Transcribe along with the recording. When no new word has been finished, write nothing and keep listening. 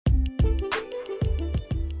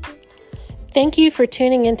Thank you for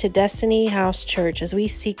tuning into Destiny House Church as we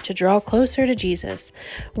seek to draw closer to Jesus.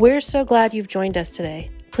 We're so glad you've joined us today.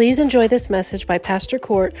 Please enjoy this message by Pastor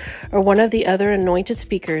Court or one of the other anointed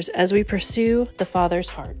speakers as we pursue the Father's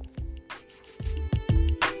heart.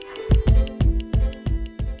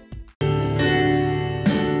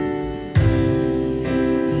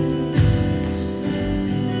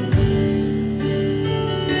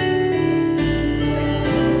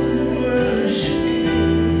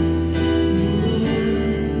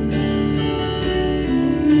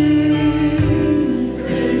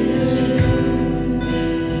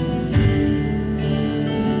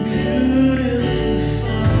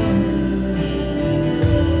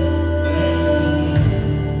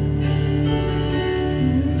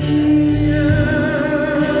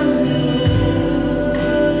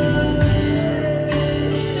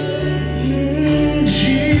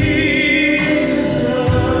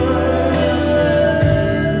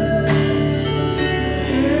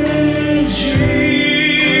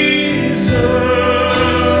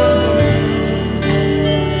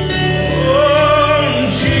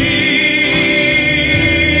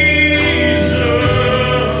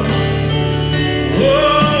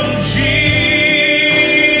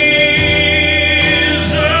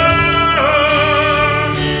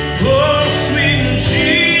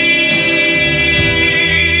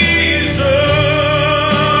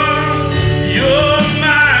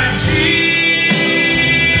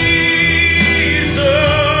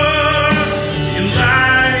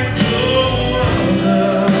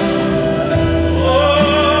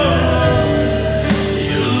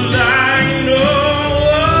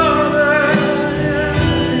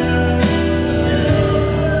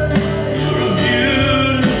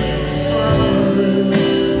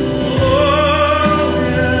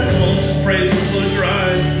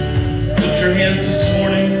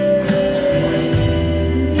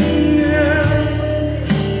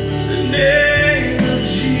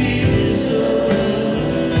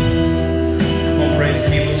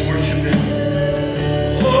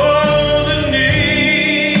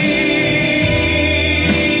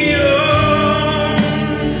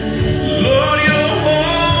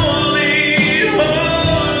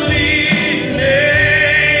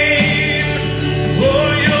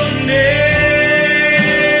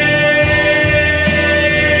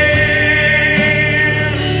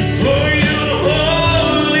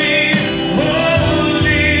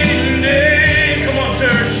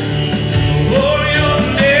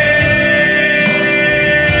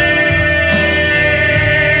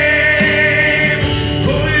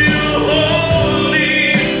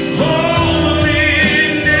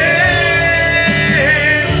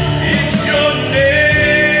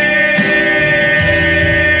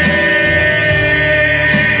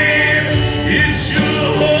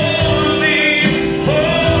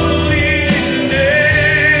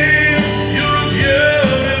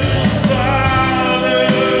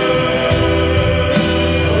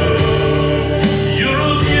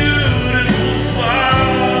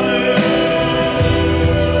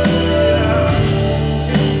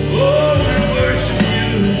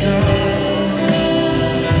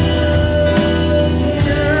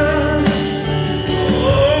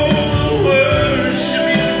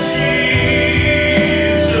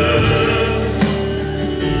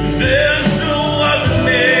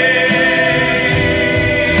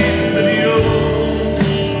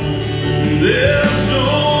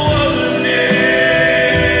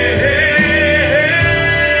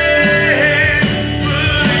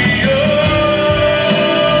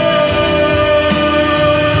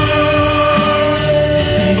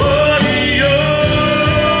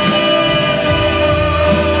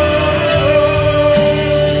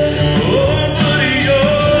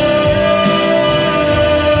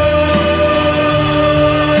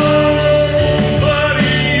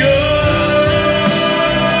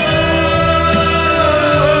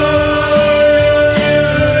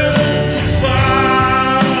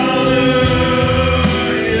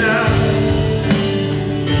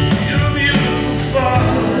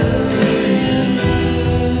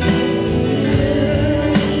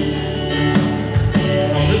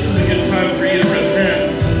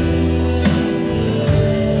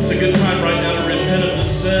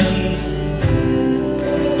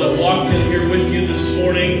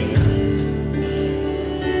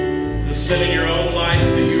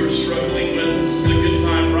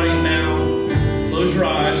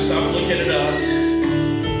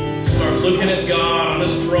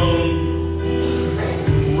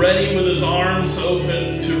 Ready with his arms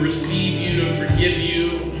open to receive you, to forgive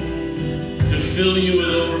you, to fill you with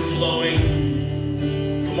overflowing.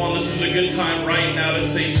 Come on, this is a good time right now to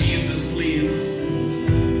say, Jesus, please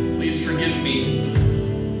please forgive me.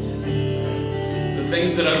 The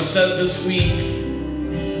things that I've said this week,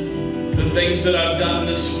 the things that I've done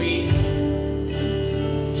this week,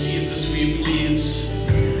 Jesus, will you please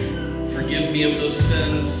forgive me of those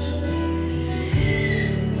sins?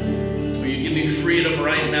 Will you give me freedom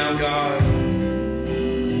right now, God?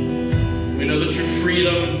 We know that your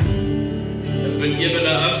freedom has been given to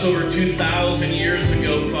us over 2,000 years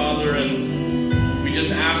ago, Father, and we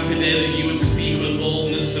just ask today that you would speak with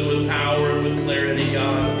boldness and with power and with clarity,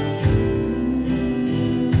 God.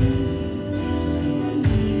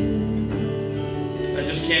 I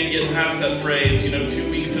just can't get past that phrase, 2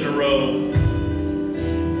 weeks in a row,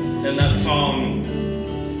 and that song,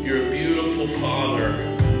 you're a beautiful Father.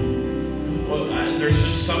 Well, there's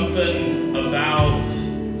just something about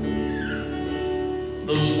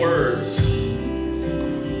those words,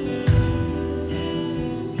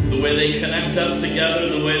 the way they connect us together,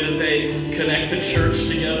 the way that they connect the church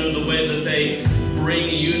together, the way that they bring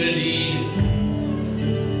unity.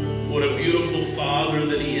 What a beautiful Father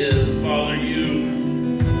that he is. Father,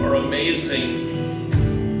 you are amazing.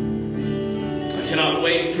 I cannot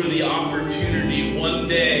wait for the opportunity one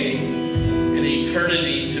day in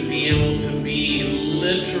eternity to be able to be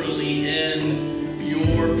literally in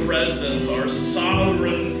your presence, our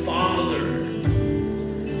sovereign Father,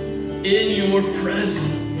 in your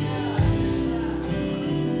presence.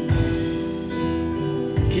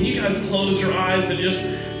 Can you guys close your eyes and just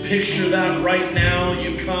picture that right now?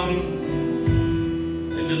 You come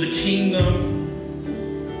into the kingdom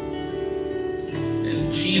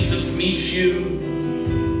and Jesus meets you.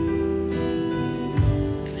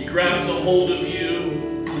 He grabs a hold of you.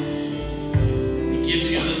 He gives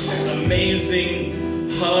you this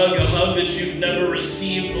amazing hug, a hug that you've never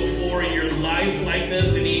received before in your life like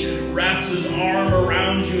this, and he wraps his arm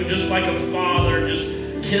around you, and just like a father just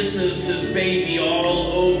kisses his baby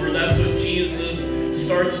all over. That's what Jesus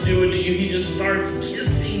starts doing to you. He just starts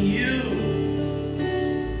kissing you.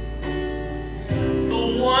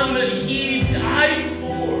 The one that he died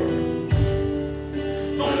for,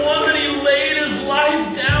 the one that he laid his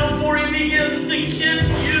life down for, he begins to kiss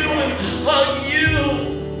you and hug you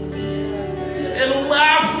and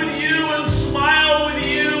laugh with you and smile with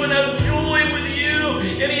you and have joy with you,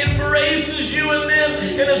 and he embraces you, and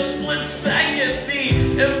then in a split second the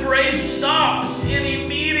embrace stops and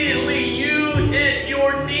immediately you hit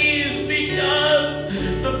your knees because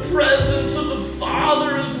the presence of the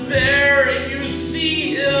Father is there, and you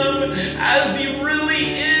see him as he really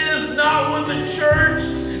is, not what the church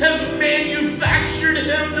has manufactured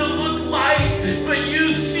him to look like, but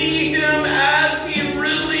you see him as he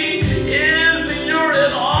really is, and you're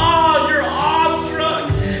in awe, you're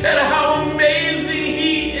awestruck at how amazing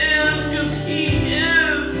he is, because he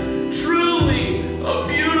is truly a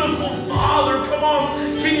beautiful Father. Come on,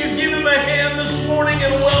 can you give him a hand this morning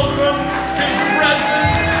and welcome his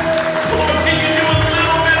presence? Come on, can you do a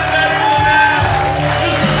little bit better than that?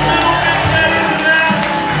 Just a little bit better than that.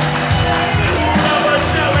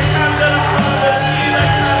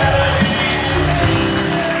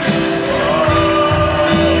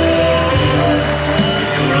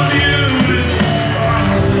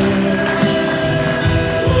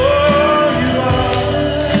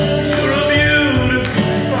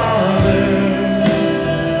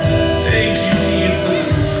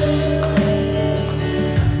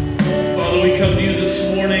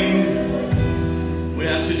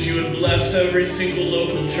 Every single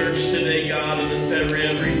local church today, God, in this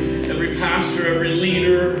every pastor, every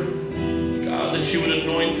leader, God, that you would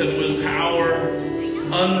anoint them with power,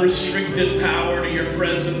 unrestricted power to your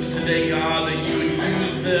presence today, God, that you would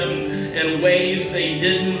use them in ways they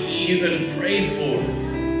didn't even pray for,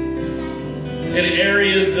 in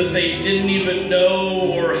areas that they didn't even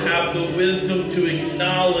know or have the wisdom to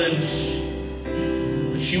acknowledge,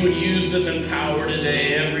 that you would use them in power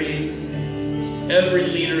today. Every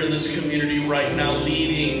leader in this community right now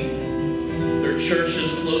leading their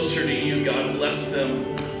churches closer to you, God, bless them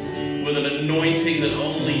with an anointing that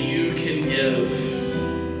only you can give.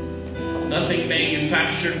 Nothing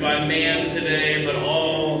manufactured by man today, but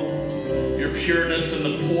all your pureness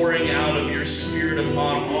and the pouring out of your Spirit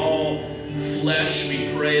upon all flesh.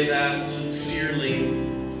 We pray that sincerely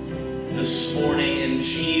this morning in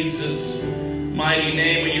Jesus' mighty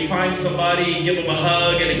name. When you find somebody, give them a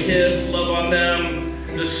hug and a kiss, love on them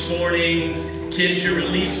this morning. Kids, you're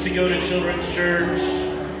released to go to children's church.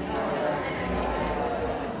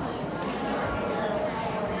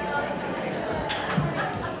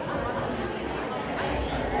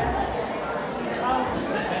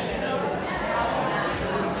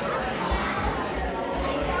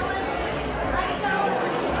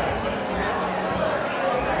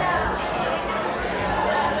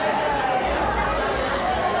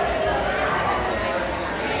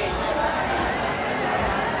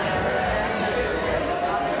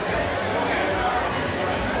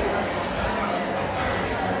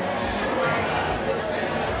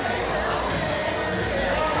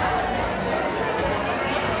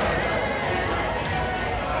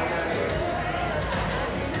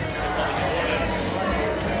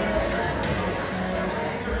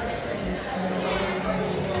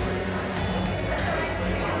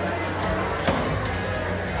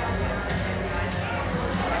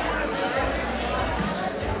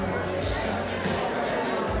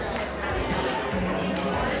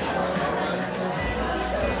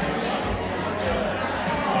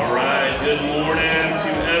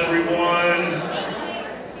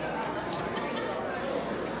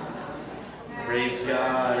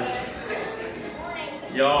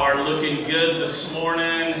 Looking good this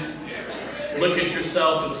morning. Look at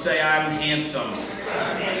yourself and say, I'm handsome.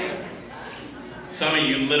 Some of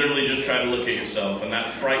you literally just try to look at yourself, and that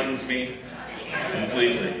frightens me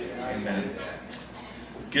completely. Amen.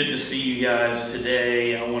 Good to see you guys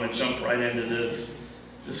today. I want to jump right into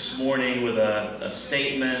this morning with a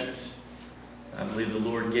statement I believe the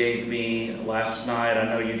Lord gave me last night. I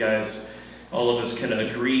know you guys, all of us can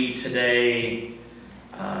agree today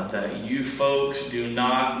that you folks do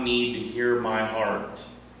not need to hear my heart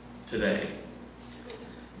today.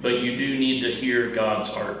 But you do need to hear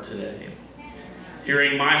God's heart today.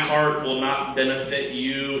 Hearing my heart will not benefit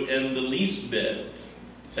you in the least bit.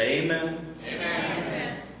 Say amen.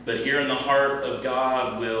 Amen. But hearing the heart of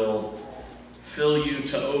God will fill you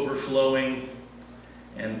to overflowing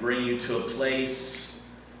and bring you to a place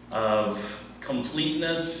of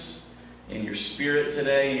completeness in your spirit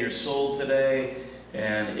today, in your soul today.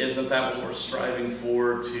 And isn't that what we're striving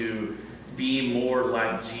for? To be more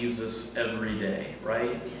like Jesus every day,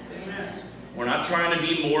 right? Amen. We're not trying to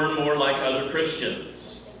be more and more like other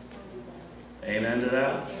Christians. Amen to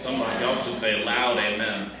that? Somebody else should say loud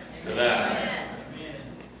amen to that.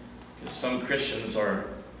 Because some Christians are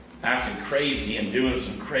acting crazy and doing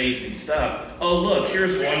some crazy stuff. Oh, look,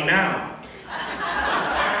 here's one now.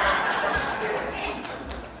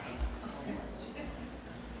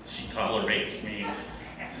 She tolerates me.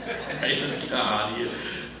 Praise God.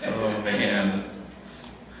 Oh, man.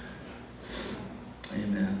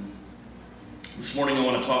 Amen. This morning I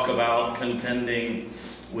want to talk about contending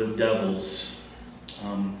with devils.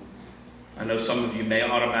 I know some of you may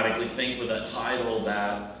automatically think with that title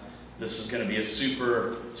that this is going to be a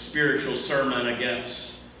super spiritual sermon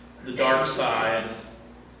against the dark side.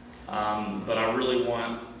 But I really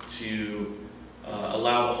want to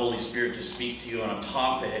allow the Holy Spirit to speak to you on a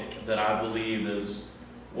topic that I believe is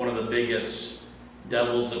one of the biggest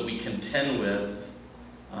devils that we contend with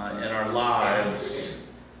in our lives.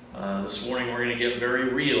 This morning we're going to get very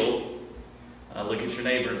real. Look at your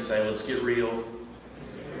neighbor and say, let's get real.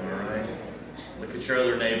 All right. Look at your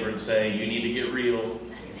other neighbor and say, you need to get real.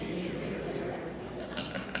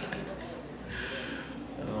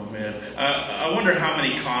 Oh man. I wonder how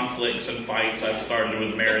many conflicts and fights I've started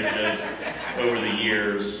with marriages over the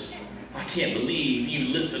years. I can't believe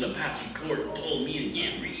you listened to Pastor Court and told me to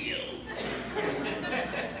get real.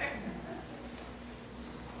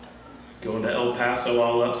 Going to El Paso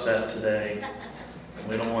all upset today.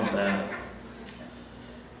 We don't want that.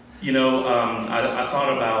 You know, I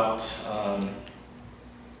thought about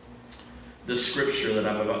this scripture that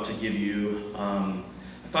I'm about to give you. I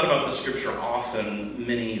thought about this scripture often,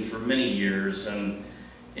 for many years, and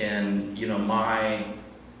you know, my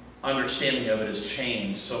understanding of it has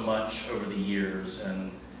changed so much over the years,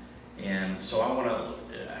 and so I want to.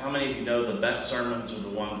 How many of you know the best sermons are the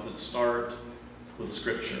ones that start with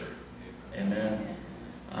scripture? Amen.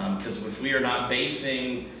 Because if we are not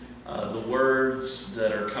basing the words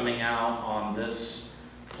that are coming out on this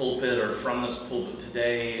pulpit or from this pulpit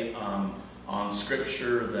today on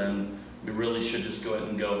scripture, then we really should just go ahead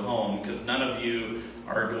and go home, because none of you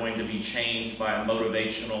are going to be changed by a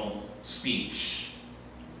motivational speech,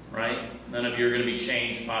 right? None of you are going to be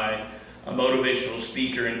changed by a motivational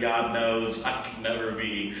speaker, and God knows I could never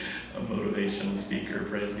be a motivational speaker,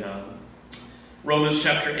 praise God. Romans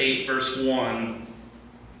chapter 8, verse 1.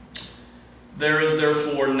 There is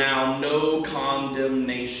therefore now no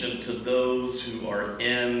condemnation to those who are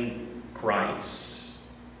in Christ,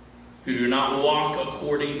 who do not walk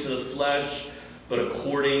according to the flesh, but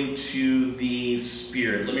according to the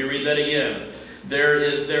Spirit. Let me read that again. There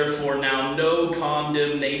is therefore now no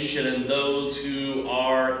condemnation in those who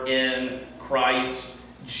are in Christ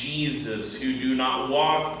Jesus, who do not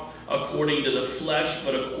walk according to the flesh,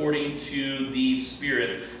 but according to the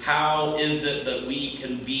Spirit. How is it that we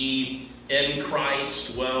can be in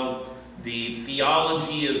Christ? Well, the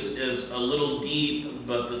theology is a little deep,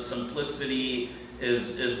 but the simplicity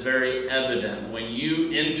is very evident. When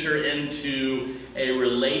you enter into a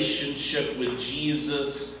relationship with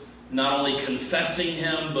Jesus, not only confessing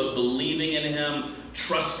Him, but believing in Him,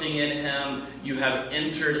 trusting in Him, you have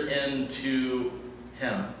entered into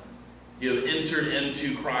Him. You have entered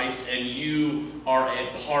into Christ, and you are a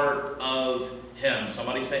part of Him.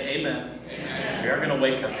 Somebody say amen. Amen. We are going to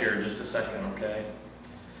wake up here in just a second, okay?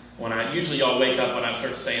 Usually y'all wake up when I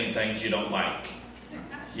start saying things you don't like.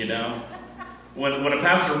 You know? When a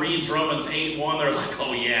pastor reads Romans 8:1, they're like,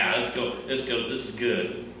 oh yeah, let's go, this is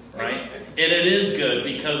good, right? And it is good,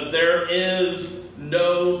 because there is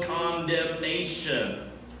no condemnation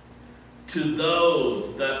to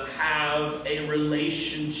those that have a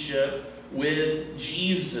relationship with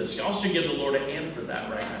Jesus. Y'all should give the Lord a hand for that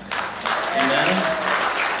right now. Amen?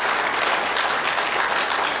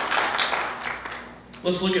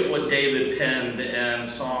 Let's look at what David penned in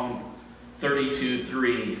Psalm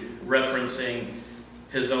 32:3, referencing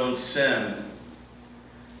his own sin.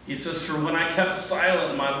 He says, "For when I kept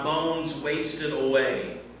silent, my bones wasted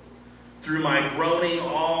away through my groaning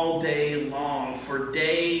all day long. For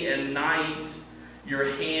day and night your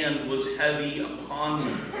hand was heavy upon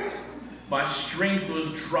me. My strength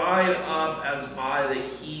was dried up as by the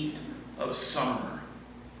heat of summer.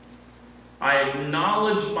 I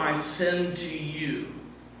acknowledged my sin to you,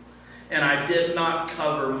 and I did not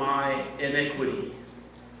cover my iniquity.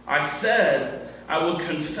 I said, I will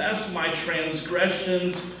confess my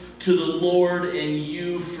transgressions to the Lord, and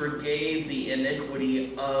you forgave the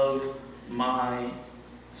iniquity of my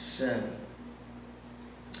sin."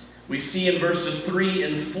 We see in verses 3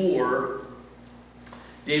 and 4,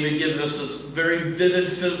 David gives us this very vivid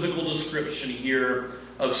physical description here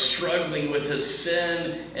of struggling with his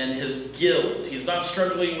sin and his guilt. He's not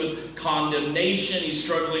struggling with condemnation. He's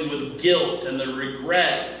struggling with guilt and the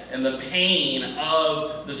regret and the pain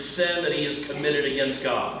of the sin that he has committed against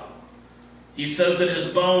God. He says that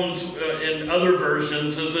his bones, in other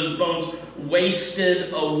versions, says that his bones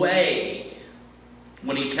wasted away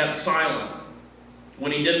when he kept silent,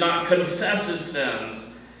 when he did not confess his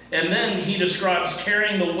sins. And then he describes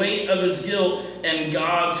carrying the weight of his guilt and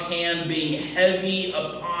God's hand being heavy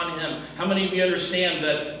upon him. How many of you understand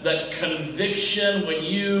that conviction, when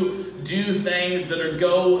you do things that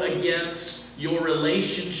go against your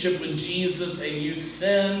relationship with Jesus and you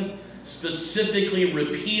sin specifically,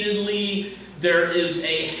 repeatedly, there is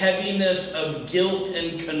a heaviness of guilt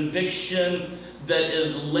and conviction that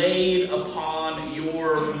is laid upon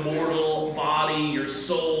your mortal body, your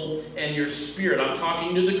soul, and your spirit. I'm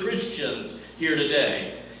talking to the Christians here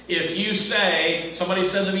today. If you say, somebody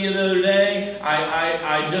said to me the other day,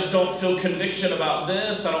 I just don't feel conviction about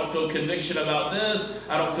this, I don't feel conviction about this,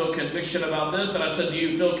 I don't feel conviction about this, and I said, do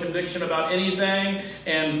you feel conviction about anything?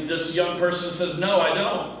 And this young person says, no, I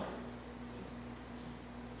don't.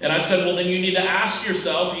 And I said, well, then you need to ask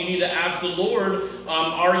yourself, you need to ask the Lord,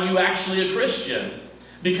 are you actually a Christian?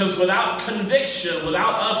 Because without conviction,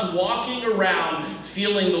 without us walking around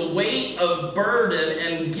feeling the weight of burden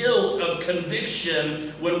and guilt of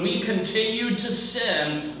conviction, when we continue to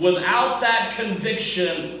sin, without that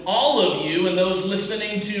conviction, all of you and those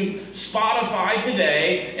listening to Spotify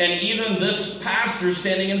today, and even this pastor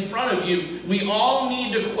standing in front of you, we all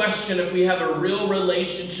need to question if we have a real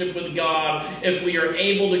relationship with God, if we are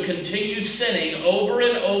able to continue sinning over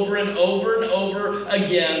and over and over and over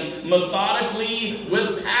again, methodically,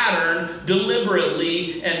 with pattern,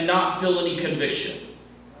 deliberately, and not feel any conviction.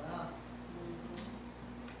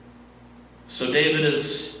 So David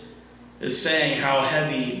is saying how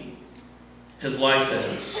heavy his life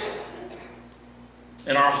is.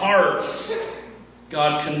 In our hearts,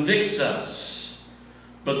 God convicts us.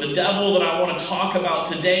 But the devil that I want to talk about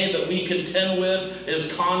today that we contend with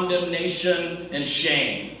is condemnation and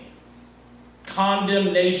shame.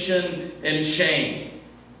 Condemnation and shame.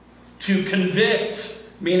 To convict,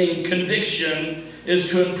 meaning conviction, is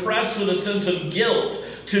to impress with a sense of guilt,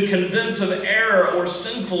 to convince of error or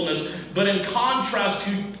sinfulness. But in contrast,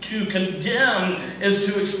 to condemn is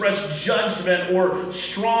to express judgment or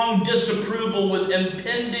strong disapproval with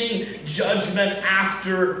impending judgment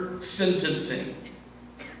after sentencing.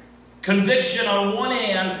 Conviction, on one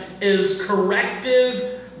hand, is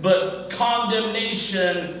corrective, but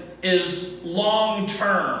condemnation is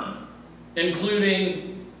long-term,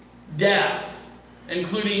 including death,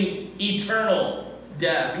 including eternal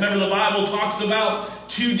death. Remember, the Bible talks about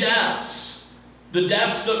two deaths. The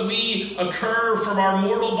deaths that we occur from our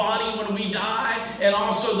mortal body when we die, and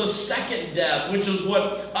also the second death, which is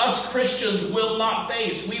what us Christians will not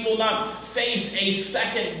face. We will not face a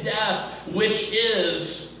second death, which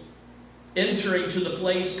is entering to the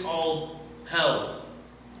place called hell.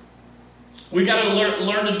 We got to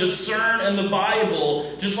learn to discern in the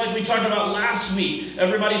Bible, just like we talked about last week.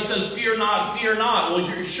 Everybody says, fear not, fear not. Well,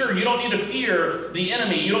 sure, you don't need to fear the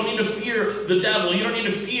enemy. You don't need to fear the devil. You don't need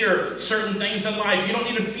to fear certain things in life. You don't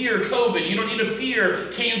need to fear COVID. You don't need to fear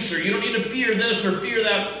cancer. You don't need to fear this or fear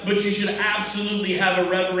that. But you should absolutely have a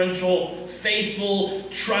reverential, faithful,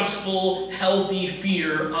 trustful, healthy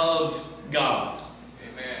fear of God.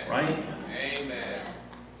 Amen. Right? Amen.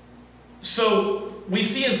 So we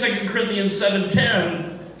see in 2 Corinthians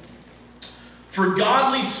 7:10, for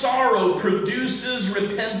godly sorrow produces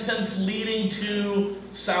repentance leading to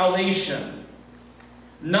salvation,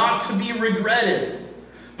 not to be regretted,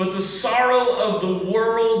 but the sorrow of the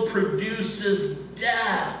world produces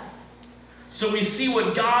death. So we see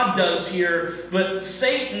what God does here, but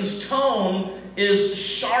Satan's tone is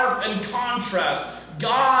sharp and contrast.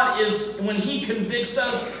 God is, when he convicts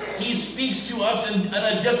us, he speaks to us in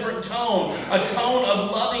a different tone, a tone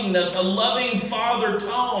of lovingness, a loving father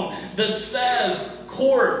tone that says,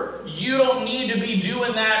 Court, you don't need to be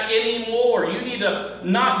doing that anymore. You need to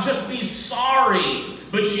not just be sorry,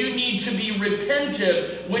 but you need to be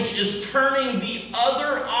repentive, which is turning the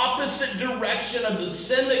other opposite direction of the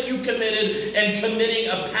sin that you committed and committing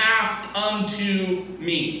a path unto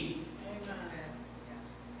me.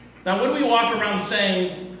 Now, when we walk around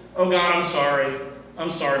saying, oh God, I'm sorry.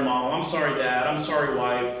 I'm sorry, Mom. I'm sorry, Dad. I'm sorry,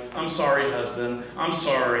 wife. I'm sorry, husband. I'm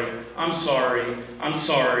sorry. I'm sorry. I'm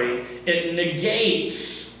sorry. It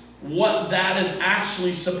negates what that is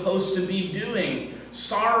actually supposed to be doing.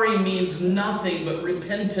 Sorry means nothing, but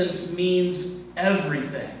repentance means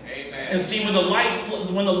everything. Amen. And see, when the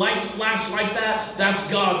lights flash like that, that's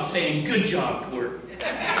God saying, good job, Court.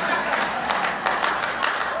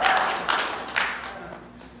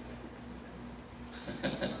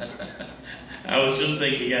 I was just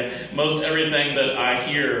thinking, most everything that I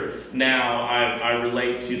hear now, I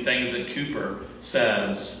relate to things that Cooper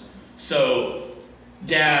says. So,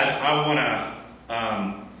 Dad, I want to,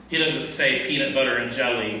 he doesn't say peanut butter and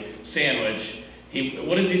jelly sandwich.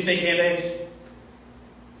 What does he say, Candace?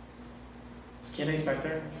 Is Candace back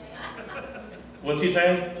there? What's he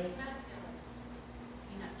saying?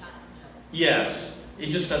 Yes. He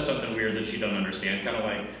just says something weird that you don't understand, kind of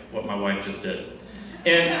like what my wife just did.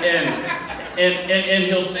 And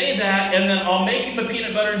he'll say that, and then I'll make him a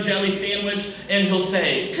peanut butter and jelly sandwich, and he'll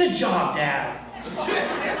say, good job, Dad.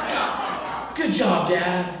 Good job,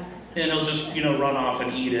 Dad. And he'll just, run off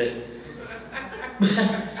and eat it.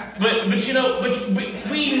 but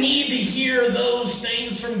we need to hear those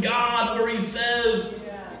things from God where he says,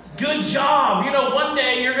 good job. One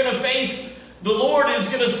day you're going to face, the Lord is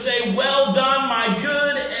going to say, well done, my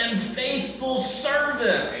good and faithful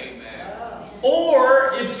servant.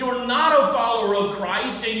 Or if you're not a follower of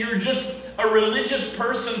Christ and you're just a religious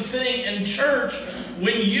person sitting in church,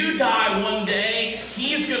 when you die one day,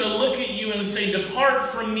 he's going to look at you and say, depart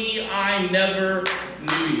from me, I never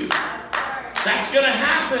knew you. That's going to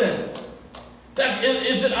happen.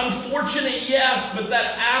 Is it unfortunate? Yes, but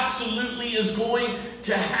that absolutely is going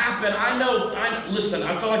to happen. Listen,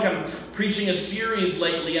 I feel like I'm preaching a series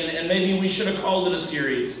lately, and maybe we should have called it a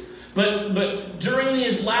series. But during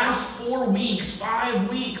these last 5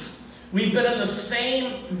 weeks, we've been in the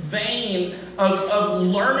same vein of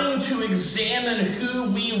learning to examine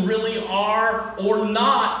who we really are or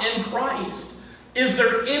not in Christ. Is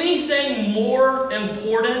there anything more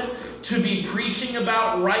important to be preaching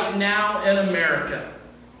about right now in America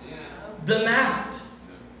than that?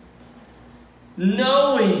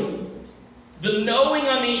 Knowing. The knowing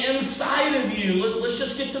on the inside of you. Let's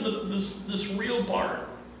just get to this real part.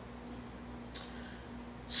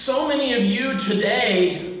 So many of you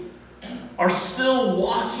today are still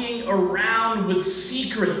walking around with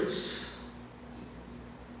secrets.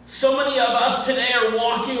 So many of us today are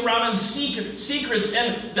walking around in secrets,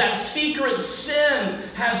 and that secret sin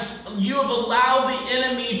you have allowed the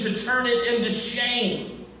enemy to turn it into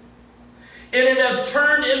shame. And it has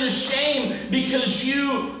turned into shame because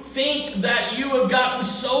you think that you have gotten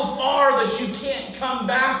so far that you can't come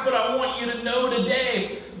back. But I want you to know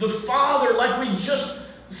today, the Father, like we just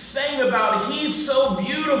sang about, he's so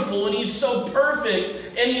beautiful and he's so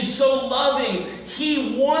perfect and he's so loving.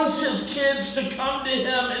 He wants his kids to come to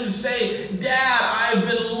him and say, Dad, I've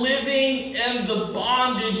been living in the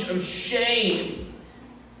bondage of shame.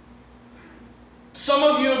 Some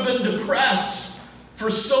of you have been depressed for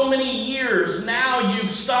so many years. Now you've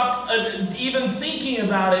stopped even thinking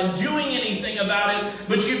about it, doing anything about it,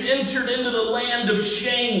 but you've entered into the land of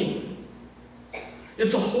shame.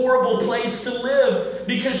 It's a horrible place to live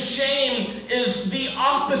because shame is the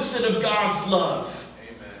opposite of God's love.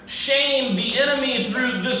 Amen. Shame, the enemy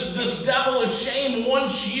through this devil of shame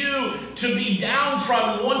wants you to be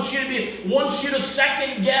downtrodden, wants you to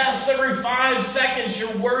second guess every 5 seconds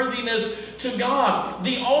your worthiness to God.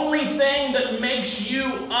 The only thing that makes you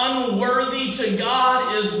unworthy to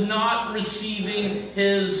God is not receiving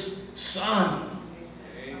his Son.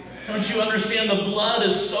 Don't you understand? The blood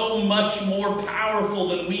is so much more powerful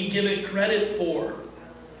than we give it credit for.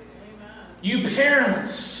 You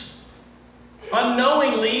parents,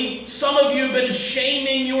 unknowingly, some of you have been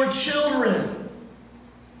shaming your children.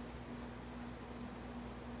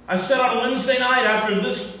 I said on Wednesday night, after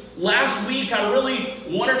this last week, I really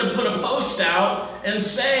wanted to put a post out and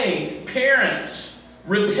say, parents,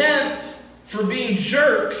 repent for being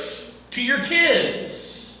jerks to your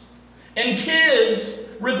kids. And kids,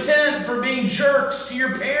 repent for being jerks to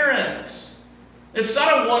your parents. It's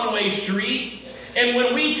not a one-way street. And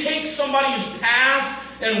when we take somebody's past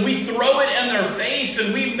and we throw it in their face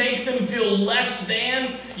and we make them feel less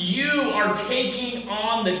than, you are taking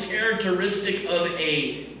on the characteristic of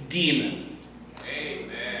a demon.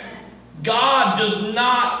 Amen. God does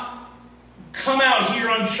not come out here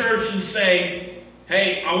on church and say,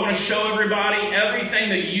 hey, I want to show everybody everything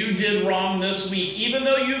that you did wrong this week. Even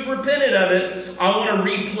though you've repented of it, I want to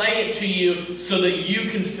replay it to you so that you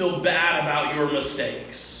can feel bad about your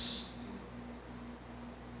mistakes.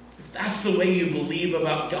 If that's the way you believe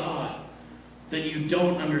about God, then you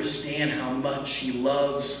don't understand how much He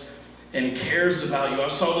loves and cares about you. I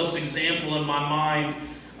saw this example in my mind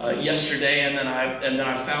yesterday, and then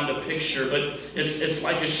I found a picture, but it's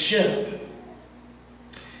like a ship.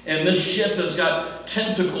 And this ship has got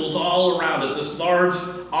tentacles all around it, this large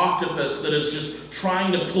octopus that is just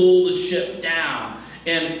trying to pull the ship down.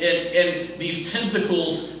 And these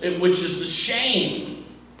tentacles, which is the shame.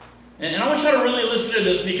 And I want you to really listen to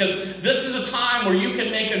this, because this is a time where you can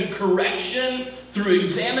make a correction through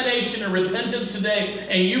examination and repentance today,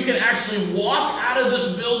 and you can actually walk out of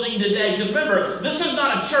this building today. Because remember, this is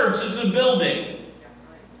not a church, this is a building.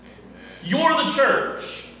 You're the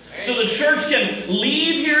church. So the church can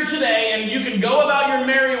leave here today and you can go about your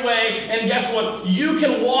merry way, and guess what? You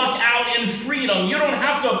can walk out in freedom. You don't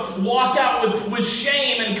have to walk out with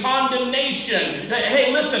shame and condemnation.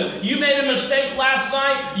 Hey, listen, you made a mistake last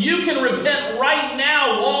night. You can repent right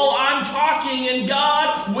now while I'm talking, and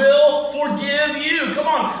God will forgive you. Come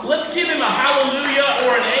on, let's give Him a hallelujah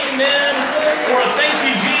or an amen or a thank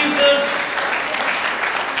you, Jesus.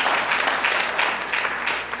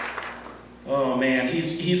 Oh man,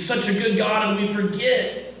 he's such a good God, and we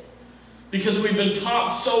forget because we've been taught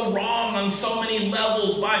so wrong on so many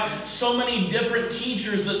levels by so many different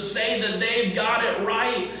teachers that say that they've got it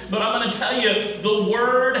right. But I'm going to tell you, the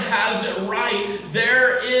Word has it right.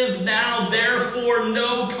 There is now, therefore,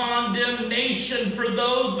 no condemnation for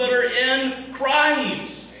those that are in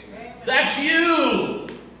Christ. Amen. That's you.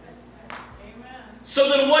 Amen. So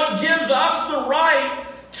then what gives us the right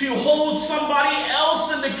to hold somebody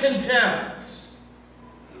else into contempt?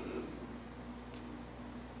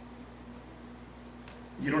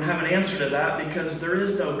 You don't have an answer to that, because there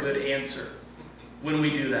is no good answer when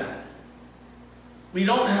we do that. We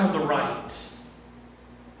don't have the right.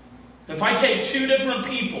 If I take two different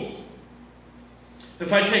people,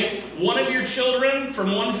 if I take one of your children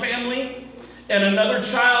from one family and another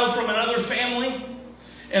child from another family,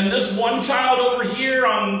 and this one child over here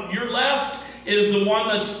on your left is the one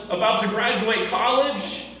that's about to graduate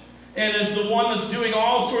college and is the one that's doing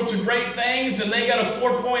all sorts of great things, and they got a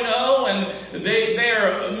 4.0, and they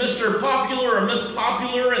are Mr. Popular or Miss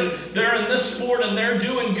Popular, and they're in this sport and they're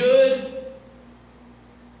doing good,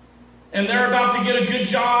 and they're about to get a good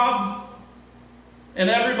job, and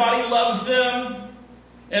everybody loves them,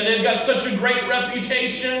 and they've got such a great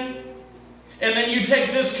reputation. And then you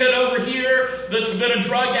take this kid over here that's been a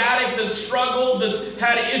drug addict, that's struggled, that's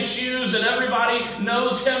had issues, and everybody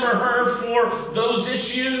knows him or her for those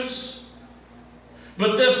issues.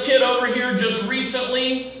 But this kid over here just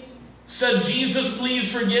recently said, Jesus,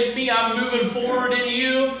 please forgive me, I'm moving forward in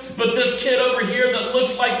you. But this kid over here that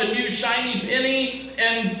looks like the new shiny penny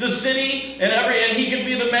in the city, and he could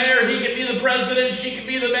be the mayor, he could be the president, she could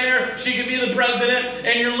be the mayor, she could be the president,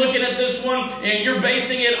 and you're looking at this one and you're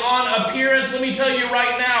basing it on appearance. Let me tell you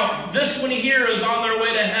right now, this one here is on their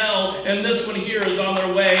way to hell, and this one here is on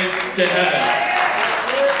their way to heaven.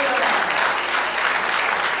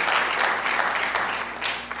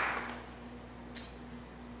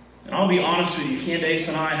 And I'll be honest with you, Candace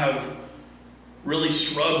and I have really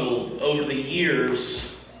struggled over the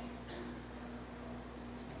years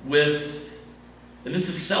with, and this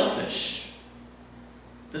is selfish.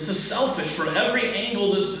 This is selfish. From every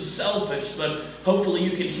angle, this is selfish, but hopefully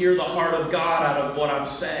you can hear the heart of God out of what I'm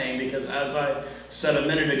saying, because as I said a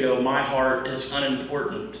minute ago, my heart is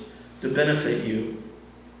unimportant to benefit you.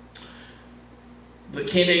 But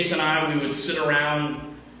Candace and I, we would sit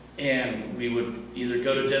around and we would either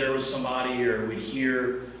go to dinner with somebody, or we'd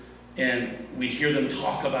hear them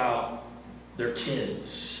talk about their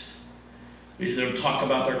kids. We'd hear them talk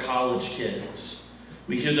about their college kids.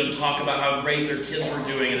 We hear them talk about how great their kids were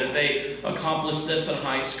doing, and that they accomplished this in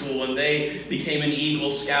high school, and they became an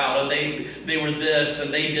Eagle Scout, and they were this,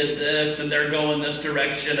 and they did this, and they're going this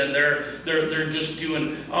direction, and they're just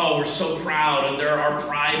doing, oh, we're so proud, and they're our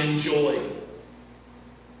pride and joy.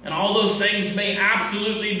 And all those things may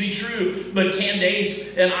absolutely be true, but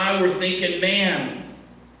Candace and I were thinking, man,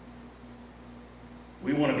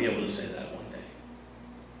 we want to be able to say that one day.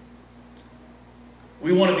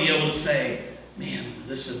 We want to be able to say, man,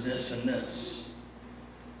 this and this and this.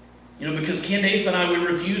 Because Candace and I, we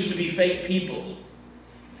refuse to be fake people.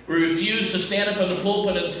 We refuse to stand up in the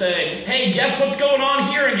pulpit and say, hey, guess what's going on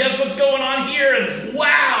here, and guess what's going on here, and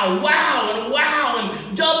wow,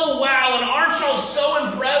 and double wow, and aren't y'all so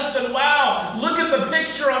impressed, and wow, look at the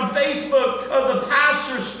picture on Facebook of the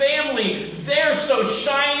pastor's family. They're so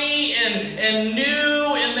shiny and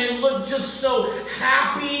new, and they look just so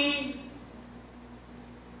happy.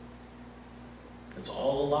 It's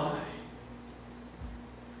all a lie.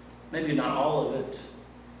 Maybe not all of it.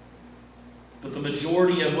 But the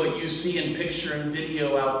majority of what you see in picture and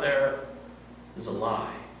video out there is a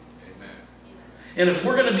lie. Amen. And if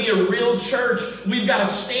we're going to be a real church, we've got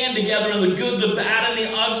to stand together in the good, the bad, and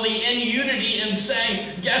the ugly in unity and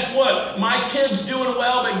saying, guess what? My kid's doing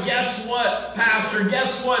well, but guess what, Pastor?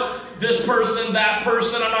 Guess what? This person, that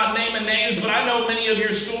person, I'm not naming names, but I know many of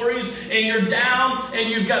your stories, and you're down,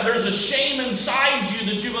 and there's a shame inside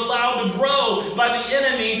you that you've allowed to grow by the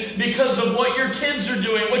enemy because of what your kids are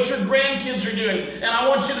doing, what your grandkids are doing. And I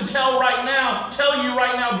want you to tell you right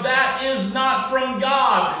now, that is not from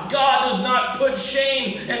God. God does not put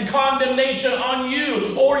shame and condemnation on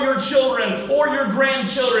you or your children or your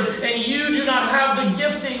grandchildren, and you do not have the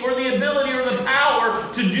gifting or the ability or the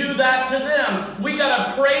power to do that to them. We got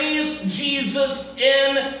to praise Jesus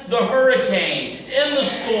in the hurricane, in the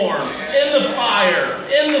storm, in the fire,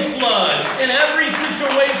 in the flood, in every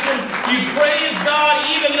situation. You praise God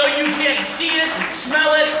even though you can't see it,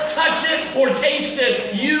 smell it, touch it, or taste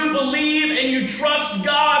it. You believe and you trust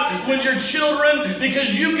God with your children,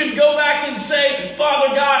 because you can go back and say,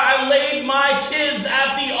 Father God, I laid my kids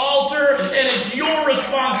at the altar, and it's your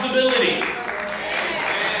responsibility.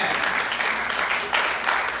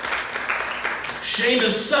 Shame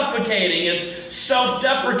is suffocating, it's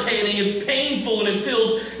self-deprecating, it's painful, and it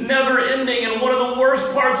feels never-ending. And one of the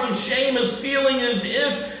worst parts of shame is feeling as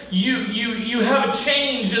if you have a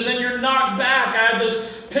change and then you're knocked back. I had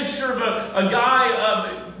this picture of a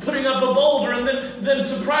guy putting up a boulder, and then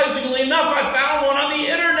surprisingly enough, I found one on the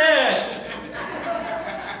internet.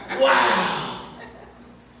 Wow.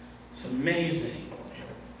 It's amazing.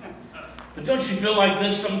 But don't you feel like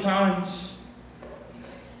this sometimes?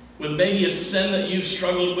 With maybe a sin that you've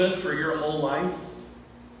struggled with for your whole life.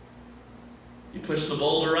 You push the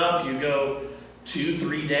boulder up, you go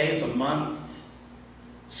 2-3 days, a month,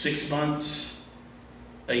 6 months,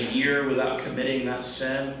 a year without committing that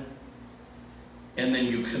sin. And then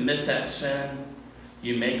you commit that sin,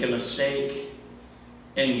 you make a mistake,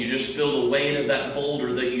 and you just feel the weight of that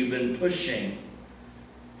boulder that you've been pushing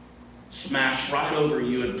smash right over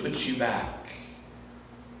you and put you back.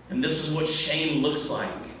 And this is what shame looks like.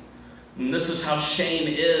 And this is how shame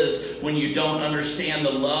is when you don't understand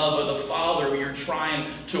the love of the Father. You're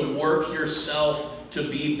trying to work yourself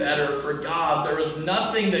to be better for God. There is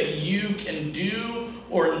nothing that you can do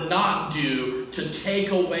or not do to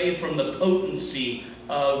take away from the potency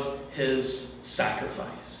of His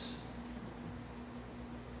sacrifice.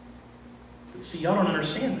 But see, y'all don't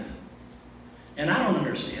understand that. And I don't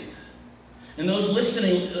understand that. And those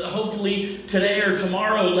listening, hopefully today or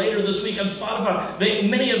tomorrow, later this week on Spotify,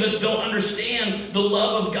 many of us don't understand the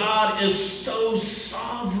love of God is so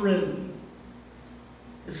sovereign.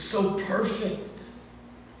 It's so perfect.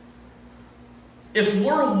 If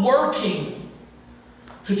we're working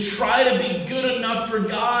to try to be good enough for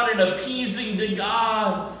God and appeasing to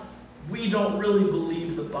God, we don't really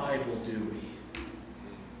believe the Bible, do we?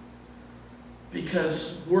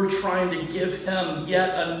 Because we're trying to give Him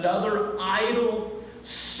yet another idol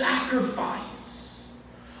sacrifice.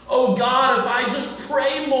 Oh God, if I just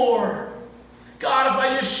pray more. God, if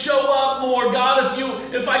I just show up more. God,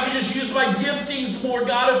 if I could just use my giftings more.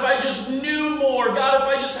 God, if I just knew more. God, if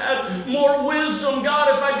I just had more wisdom. God,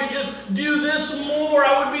 if I could just do this more,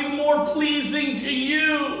 I would be more pleasing to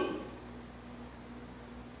you.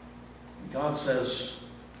 God says,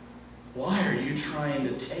 why are you trying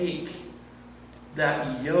to take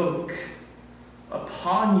that yoke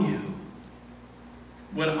upon you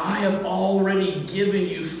when I have already given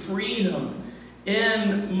you freedom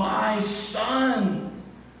in my Son?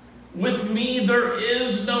 With me there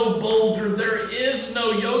is no boulder, there is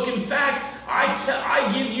no yoke. In fact,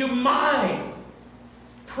 I give you my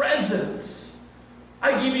presence.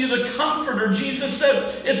 I give you the Comforter. Jesus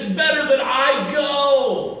said, it's better that I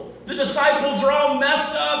go. The disciples are all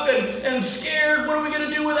messed up and scared. What are we going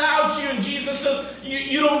to do without you? And Jesus says,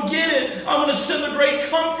 you don't get it. I'm going to send the great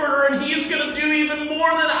Comforter, and He's going to do even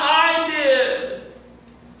more than I did.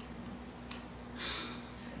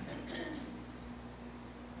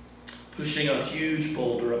 Pushing a huge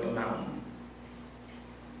boulder up a mountain.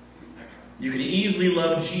 You can easily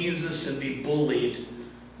love Jesus and be bullied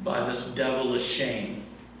by this devilish shame.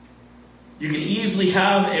 You can easily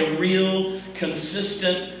have a real,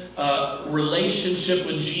 consistent relationship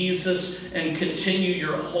with Jesus and continue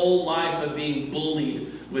your whole life of being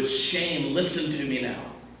bullied with shame. Listen to me now.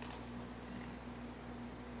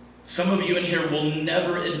 Some of you in here will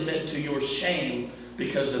never admit to your shame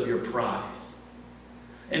because of your pride.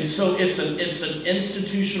 And so it's an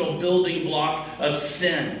institutional building block of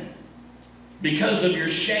sin. Because of your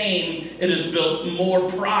shame, it has built more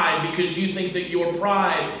pride because you think that your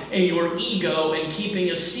pride and your ego and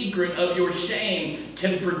keeping a secret of your shame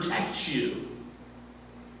can protect you.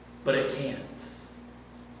 But it can't.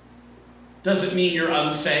 Doesn't mean you're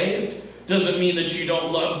unsaved. Doesn't mean that you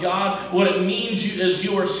don't love God. What it means is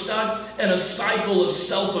you are stuck in a cycle of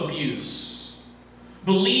self-abuse.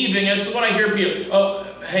 Believing, and it's what I hear people,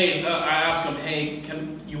 I ask them,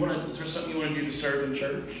 is there something you want to do to serve in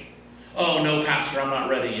church? Oh, no, Pastor, I'm not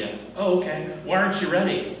ready yet. Oh, okay. Why aren't you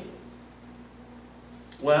ready?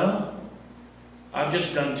 Well, I've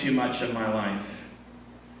just done too much in my life.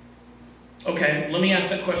 Okay, let me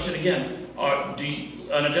ask that question again.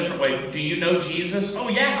 In a different way. Do you know Jesus? Oh,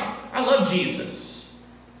 yeah, I love Jesus.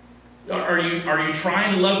 Are you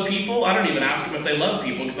trying to love people? I don't even ask them if they love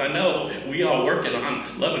people because I know we all working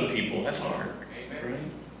on loving people. That's hard. Right?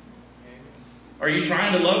 Are you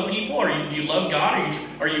trying to love people? Do you love God?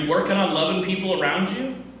 Are you working on loving people around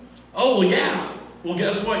you? Oh, well, yeah. Well,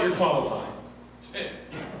 guess what? You're qualified.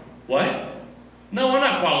 What? No, I'm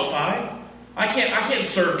not qualified. I can't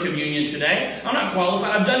serve communion today. I'm not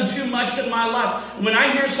qualified. I've done too much in my life. When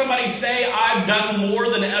I hear somebody say, I've done more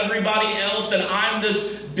than everybody else and I'm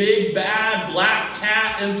this big, bad, black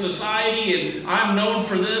cat in society and I'm known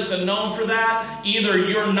for this and known for that, either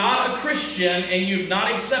you're not a Christian and you've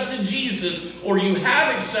not accepted Jesus, or you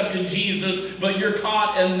have accepted Jesus, but you're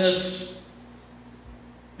caught in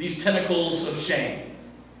these tentacles of shame.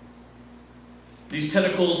 These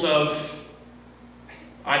tentacles of,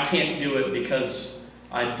 I can't do it because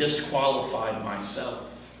I disqualified myself.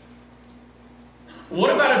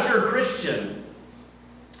 What about if you're a Christian?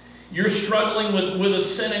 You're struggling with a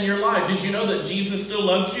sin in your life. Did you know that Jesus still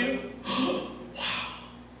loves you? Wow.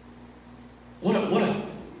 What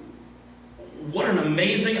an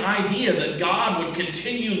amazing idea that God would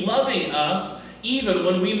continue loving us even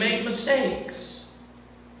when we make mistakes.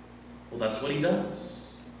 Well, that's what he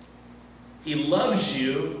does. He loves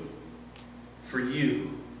you for you.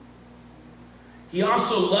 He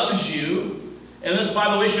also loves you, and this,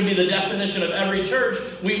 by the way, should be the definition of every church.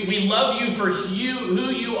 We love you for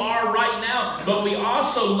who you are right now, but we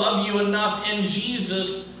also love you enough in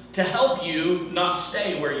Jesus to help you not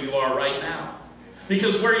stay where you are right now.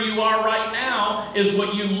 Because where you are right now is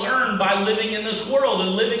what you learn by living in this world,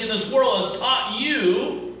 and living in this world has taught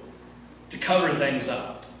you to cover things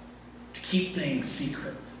up, to keep things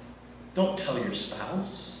secret. Don't tell your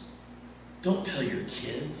spouse. Don't tell your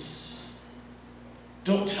kids.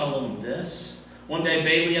 Don't tell them this. One day,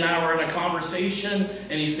 Bailey and I were in a conversation,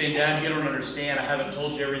 and he said, Dad, you don't understand. I haven't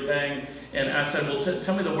told you everything. And I said, well,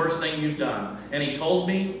 tell me the worst thing you've done. And he told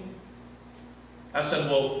me. I said,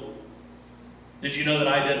 well, did you know that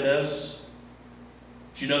I did this?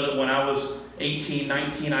 Did you know that when I was 18,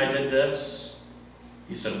 19, I did this?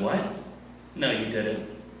 He said, what? No, you didn't.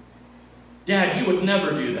 Dad, you would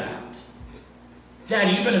never do that.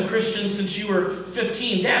 Dad, you've been a Christian since you were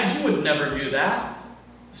 15. Dad, you would never do that.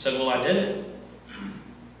 I said, well, I did it.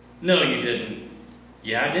 No, you didn't.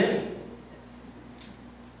 Yeah, I did.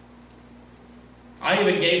 I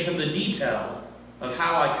even gave him the detail of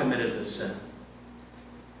how I committed the sin.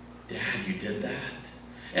 Dad, you did that.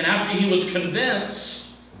 And after he was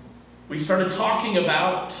convinced, we started talking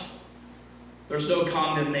about there's no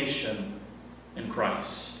condemnation in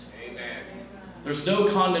Christ. Amen. There's no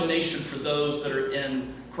condemnation for those that are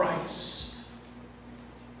in Christ.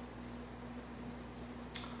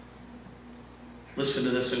 Listen to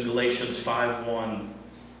this in Galatians 5:1.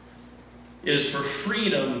 It is for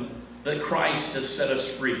freedom that Christ has set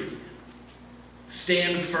us free.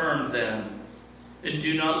 Stand firm then, and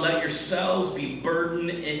do not let yourselves be burdened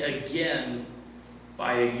again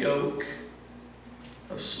by a yoke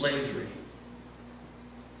of slavery.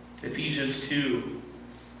 Ephesians 2,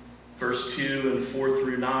 verse 2 and 4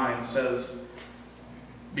 through 9 says,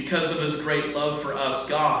 because of his great love for us,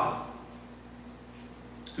 God,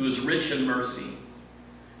 who is rich in mercy,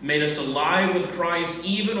 made us alive with Christ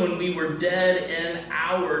even when we were dead in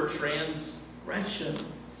our transgressions.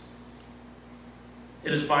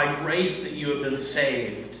 It is by grace that you have been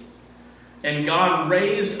saved. And God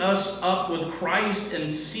raised us up with Christ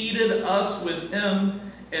and seated us with him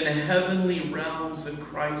in heavenly realms in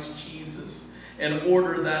Christ Jesus, in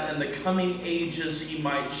order that in the coming ages he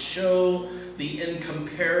might show the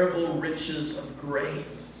incomparable riches of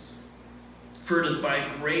grace. For it is by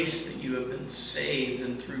grace that you have been saved,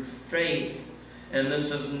 and through faith. And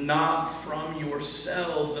this is not from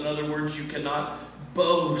yourselves. In other words, you cannot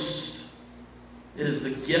boast. It is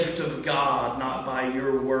the gift of God, not by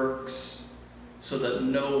your works, so that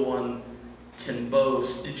no one can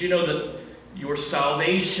boast. Did you know that your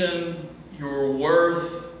salvation, your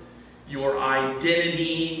worth, your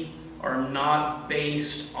identity are not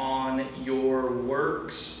based on your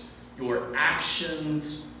works, your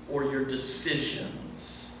actions, or your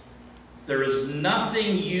decisions? There is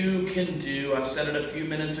nothing you can do. I said it a few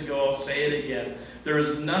minutes ago. I'll say it again. There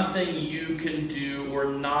is nothing you can do or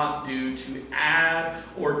not do to add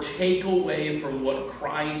or take away from what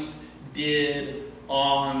Christ did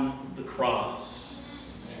on the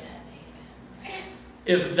cross.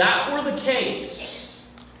 If that were the case,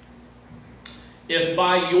 if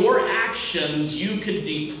by your actions you could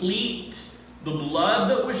deplete the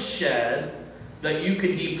blood that was shed, that you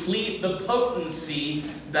could deplete the potency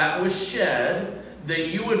that was shed, that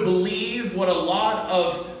you would believe what a lot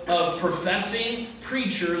of professing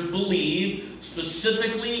preachers believe,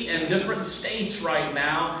 specifically in different states right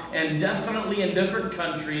now, and definitely in different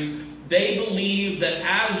countries. They believe that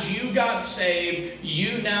as you got saved,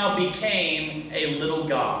 you now became a little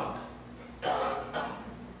God.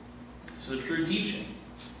 It's the true teaching.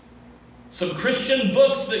 Some Christian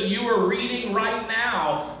books that you are reading right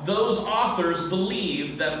now, those authors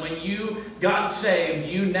believe that when you got saved,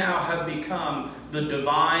 you now have become the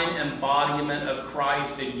divine embodiment of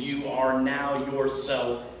Christ, and you are now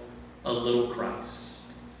yourself a little Christ.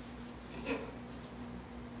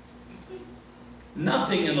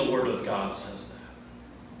 Nothing in the Word of God says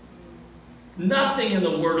that. Nothing in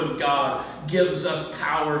the Word of God gives us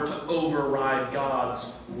power to override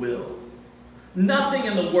God's will. Nothing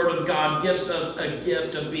in the Word of God gives us a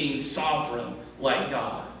gift of being sovereign like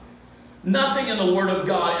God. Nothing in the Word of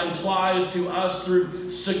God implies to us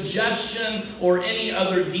through suggestion or any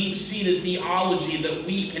other deep-seated theology that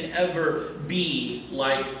we can ever be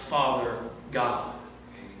like Father God.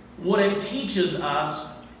 What it teaches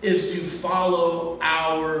us is to follow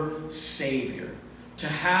our Savior, to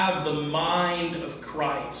have the mind of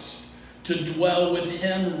Christ, to dwell with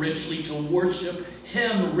Him richly, to worship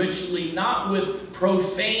Him richly, not with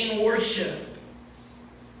profane worship.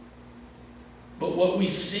 But what we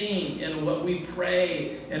sing and what we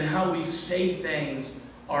pray and how we say things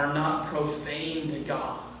are not profane to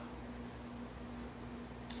God.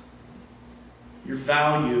 Your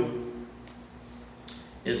value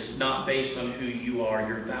is not based on who you are.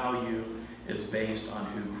 Your value is based on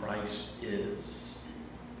who Christ is.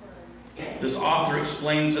 This author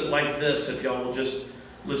explains it like this, if y'all will just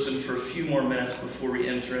listen for a few more minutes before we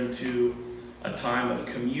enter into a time of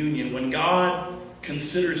communion. When God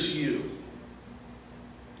considers you,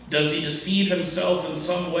 does He deceive Himself in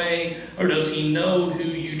some way, or does He know who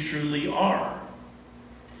you truly are?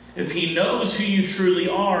 If He knows who you truly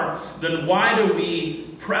are, then why do we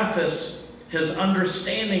preface His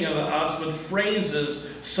understanding of us with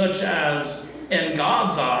phrases such as, in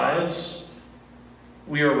God's eyes,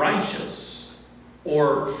 we are righteous,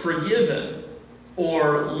 or forgiven,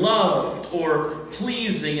 or loved, or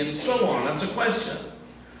pleasing, and so on? That's a question.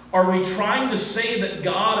 Are we trying to say that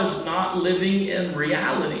God is not living in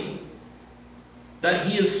reality? That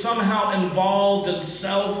He is somehow involved in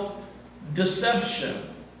self-deception?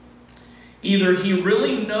 Either He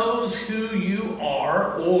really knows who you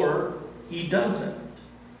are, or He doesn't.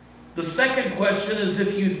 The second question is,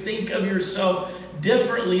 if you think of yourself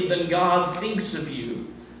differently than God thinks of you,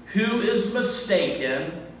 who is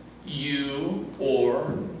mistaken, you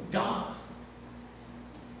or God?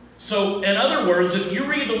 So, in other words, if you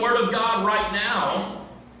read the Word of God right now,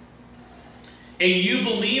 and you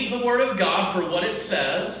believe the Word of God for what it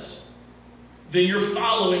says, then you're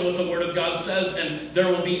following what the Word of God says, and there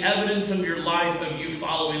will be evidence in your life of you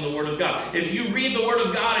following the Word of God. If you read the Word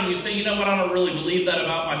of God and you say, you know what, I don't really believe that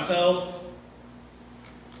about myself,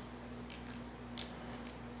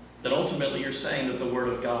 then ultimately you're saying that the Word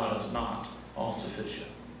of God is not all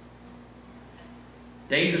sufficient.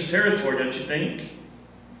 Dangerous territory, don't you think?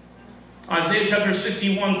 Isaiah chapter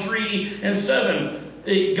 61, 3 and 7.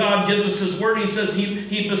 God gives us His word. He says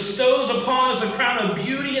He bestows upon us a crown of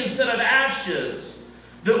beauty instead of ashes,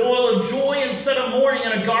 the oil of joy instead of mourning,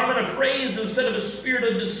 and a garment of praise instead of a spirit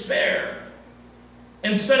of despair.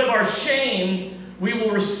 Instead of our shame, we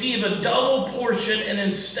will receive a double portion, and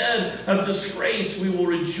instead of disgrace, we will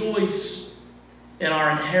rejoice in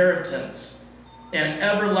our inheritance. and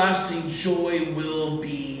everlasting joy will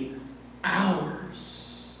be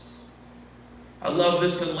ours. I love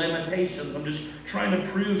this in Lamentations. I'm just trying to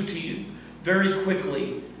prove to you very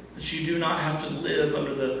quickly that you do not have to live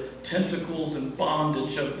under the tentacles and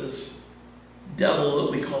bondage of this devil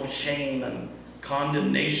that we call shame and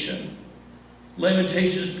condemnation.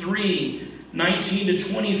 Lamentations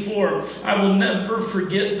 3:19-24. I will never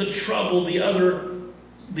forget the trouble, the outer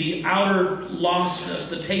lostness,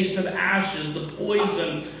 the taste of ashes, the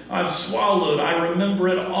poison I've swallowed. I remember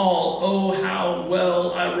it all. Oh, how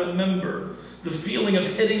well I remember the feeling of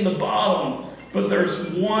hitting the bottom. But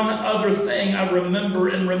there's one other thing I remember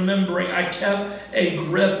in remembering. I kept a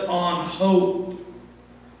grip on hope.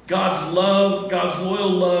 God's love, God's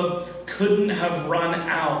loyal love couldn't have run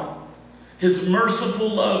out. His merciful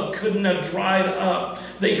love couldn't have dried up.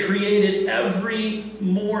 They created every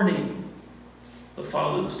morning. The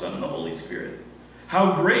Father, the Son, and the Holy Spirit.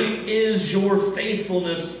 How great is your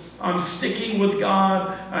faithfulness. I'm sticking with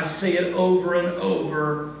God. I say it over and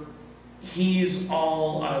over. He's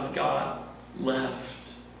all I've got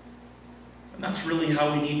left. And that's really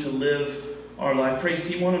how we need to live our life. Praise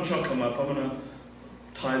team, why don't y'all come up? I'm going to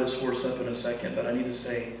tie this horse up in a second, but I need to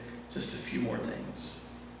say just a few more things.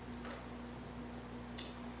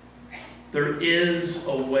 There is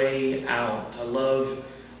a way out. I love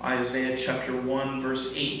Isaiah chapter 1,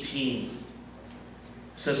 verse 18. It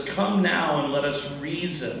says, come now and let us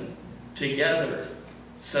reason together,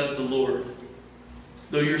 says the Lord.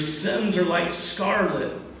 Though your sins are like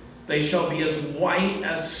scarlet, they shall be as white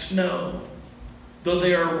as snow. Though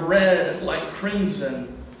they are red like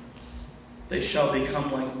crimson, they shall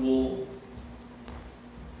become like wool.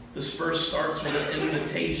 This verse starts with an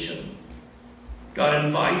invitation. God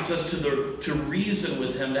invites us to reason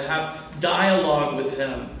with him, to have dialogue with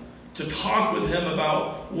him, to talk with him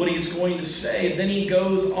about what he's going to say. Then he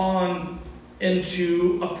goes on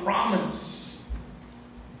into a promise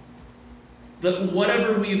that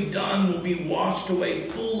whatever we've done will be washed away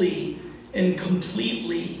fully and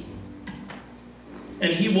completely.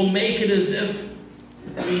 And he will make it as if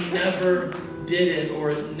we never did it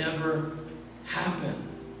or it never happened.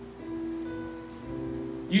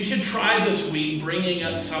 You should try this week bringing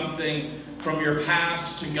up something from your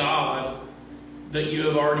past to God that you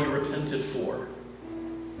have already repented for.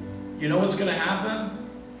 You know what's going to happen?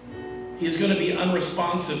 He's going to be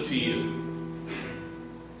unresponsive to you.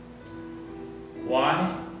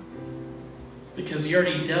 Why? Because he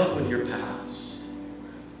already dealt with your past.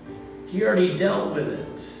 He already dealt with it.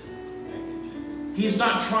 He's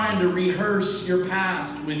not trying to rehearse your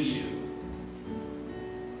past with you.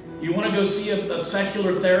 You want to go see a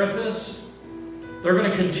secular therapist? They're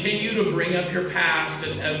going to continue to bring up your past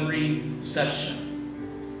in every session.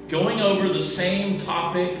 Going over the same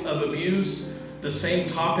topic of abuse, the same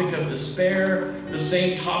topic of despair, the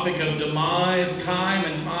same topic of demise, time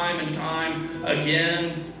and time and time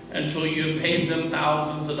again, until you have paid them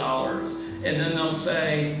thousands of dollars. And then they'll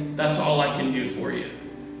say, that's all I can do for you.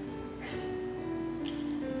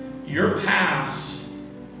 Your past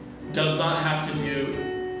does not have to do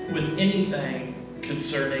with anything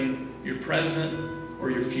concerning your present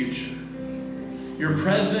or your future. Your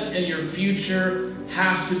present and your future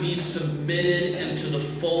has to be submitted into the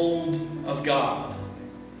fold of God.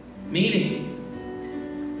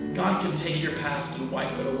 Meaning, God can take your past and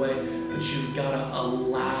wipe it away, but you've got to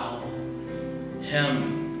allow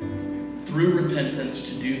him through repentance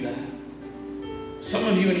to do that. Some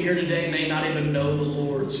of you in here today may not even know the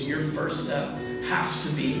Lord, so your first step has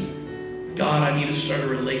to be, God, I need to start a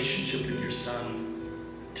relationship with your Son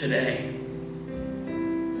today.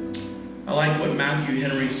 I like what Matthew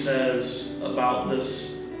Henry says about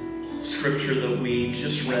this scripture that we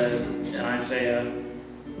just read in Isaiah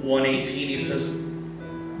 1:18. He says,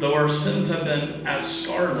 though our sins have been as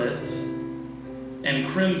scarlet and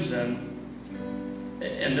crimson,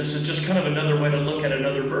 and this is just kind of another way to look at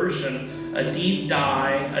another version, a deep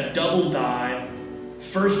dye, a double dye,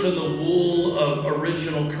 first in the wool of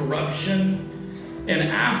original corruption, and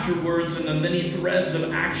afterwards in the many threads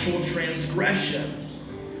of actual transgression.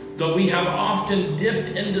 Though we have often dipped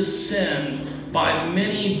into sin by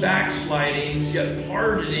many backslidings, yet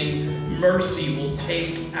pardoning mercy will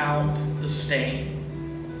take out the stain.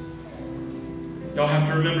 Y'all have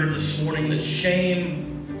to remember this morning that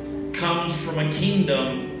shame comes from a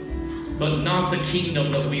kingdom, but not the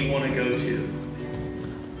kingdom that we want to go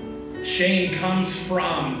to. Shame comes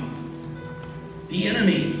from the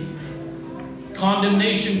enemy.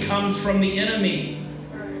 Condemnation comes from the enemy.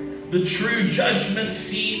 The true judgment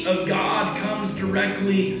seat of God comes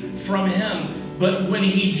directly from him. But when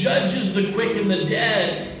he judges the quick and the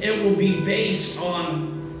dead, it will be based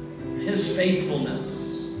on His faithfulness.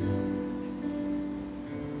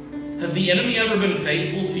 Has the enemy ever been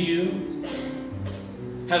faithful to you?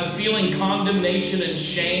 Has feeling condemnation and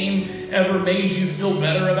shame ever made you feel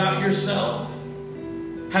better about yourself?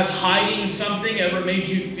 Has hiding something ever made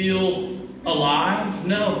you feel alive?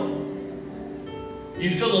 No. You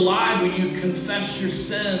feel alive when you confess your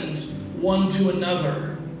sins one to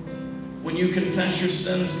another. When you confess your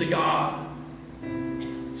sins to God.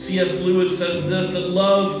 C.S. Lewis says this, that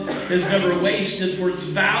love is never wasted, for its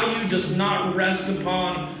value does not rest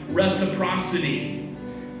upon reciprocity.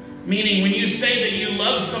 Meaning, when you say that you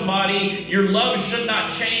love somebody, your love should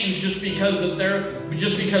not change just because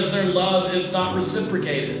their love is not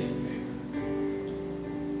reciprocated.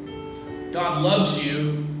 God loves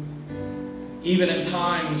you even at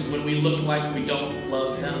times when we look like we don't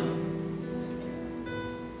love Him.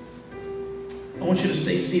 I want you to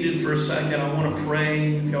stay seated for a second. I want to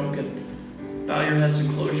pray. If y'all could bow your heads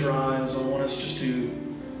and close your eyes, I want us just to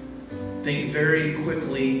think very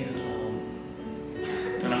quickly.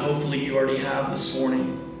 And hopefully you already have this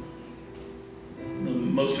morning. The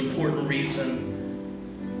most important reason,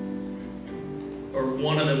 or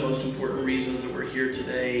one of the most important reasons that we're here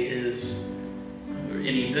today is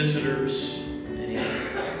any visitors,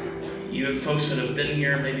 even folks that have been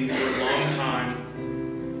here maybe for a long time.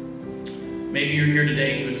 Maybe you're here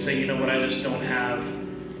today and you would say, you know what, I just don't have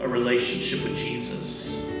a relationship with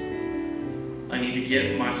Jesus. I need to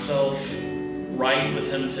get myself right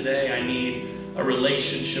with Him today. I need a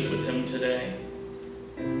relationship with Him today.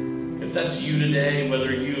 If that's you today,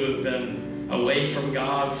 whether you have been away from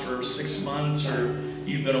God for 6 months or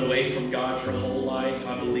you've been away from God your whole life,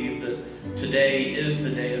 I believe that today is the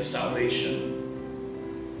day of salvation.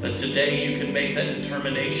 That today you can make that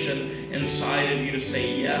determination inside of you to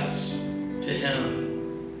say yes to Him.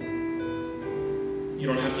 You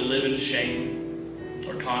don't have to live in shame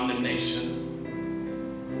or condemnation.